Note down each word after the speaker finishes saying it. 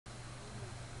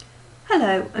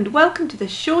Hello and welcome to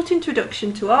this short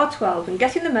introduction to R12 and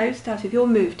getting the most out of your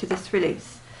move to this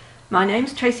release. My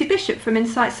name's Tracy Bishop from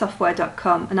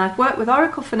insightsoftware.com and I've worked with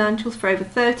Oracle Financials for over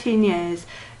 13 years,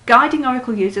 guiding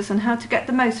Oracle users on how to get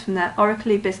the most from their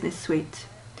Oracle eBusiness suite.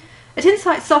 At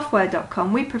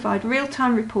insightsoftware.com we provide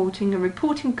real-time reporting and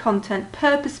reporting content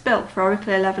purpose-built for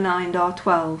Oracle 11i and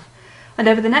R12. And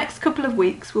over the next couple of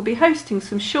weeks we'll be hosting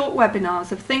some short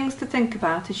webinars of things to think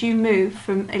about as you move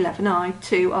from 11i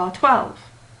to R12.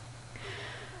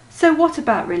 So what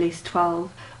about Release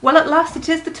 12? Well, at last it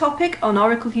is the topic on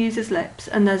Oracle users' lips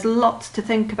and there's lots to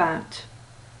think about.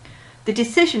 The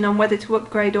decision on whether to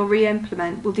upgrade or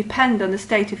re-implement will depend on the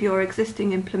state of your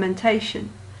existing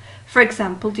implementation. For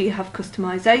example, do you have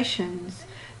customizations?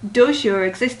 Does your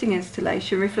existing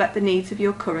installation reflect the needs of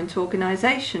your current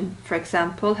organisation? For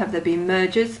example, have there been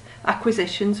mergers,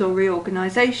 acquisitions or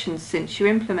reorganisations since you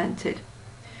implemented?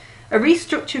 A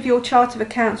restructure of your chart of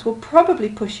accounts will probably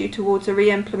push you towards a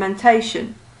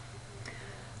re-implementation.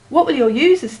 What will your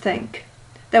users think?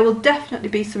 There will definitely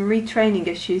be some retraining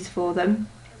issues for them.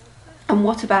 And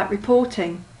what about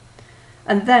reporting?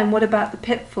 And then what about the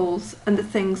pitfalls and the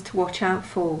things to watch out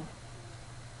for?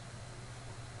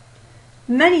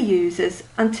 Many users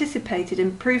anticipated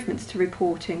improvements to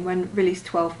reporting when Release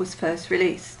 12 was first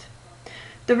released.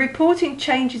 The reporting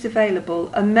changes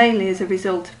available are mainly as a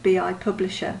result of BI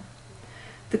Publisher.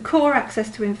 The core access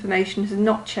to information has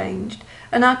not changed,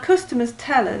 and our customers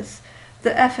tell us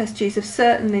that FSGs have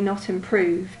certainly not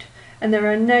improved, and there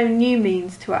are no new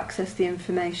means to access the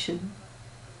information.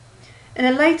 In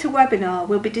a later webinar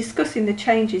we'll be discussing the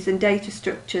changes in data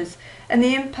structures and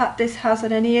the impact this has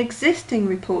on any existing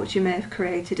reports you may have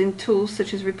created in tools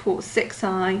such as Report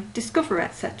 6i, Discover,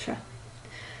 etc.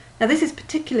 Now this is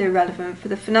particularly relevant for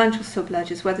the financial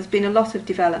subledgers where there's been a lot of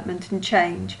development and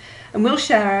change, and we'll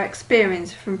share our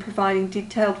experience from providing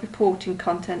detailed reporting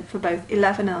content for both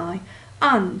 11i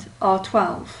and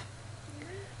R12.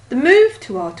 The move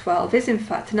to R12 is in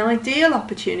fact an ideal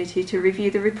opportunity to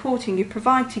review the reporting you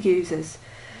provide to users.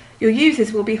 Your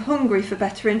users will be hungry for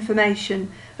better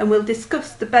information and will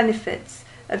discuss the benefits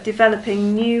of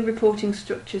developing new reporting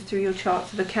structures through your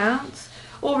charts of accounts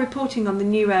or reporting on the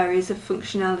new areas of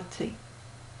functionality.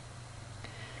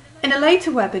 In a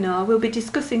later webinar we'll be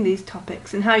discussing these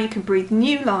topics and how you can breathe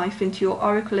new life into your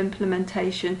Oracle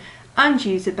implementation and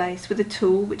user base with a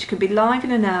tool which can be live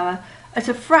in an hour at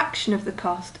a fraction of the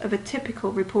cost of a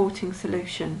typical reporting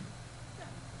solution.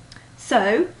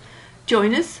 So,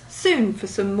 join us soon for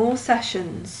some more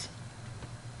sessions.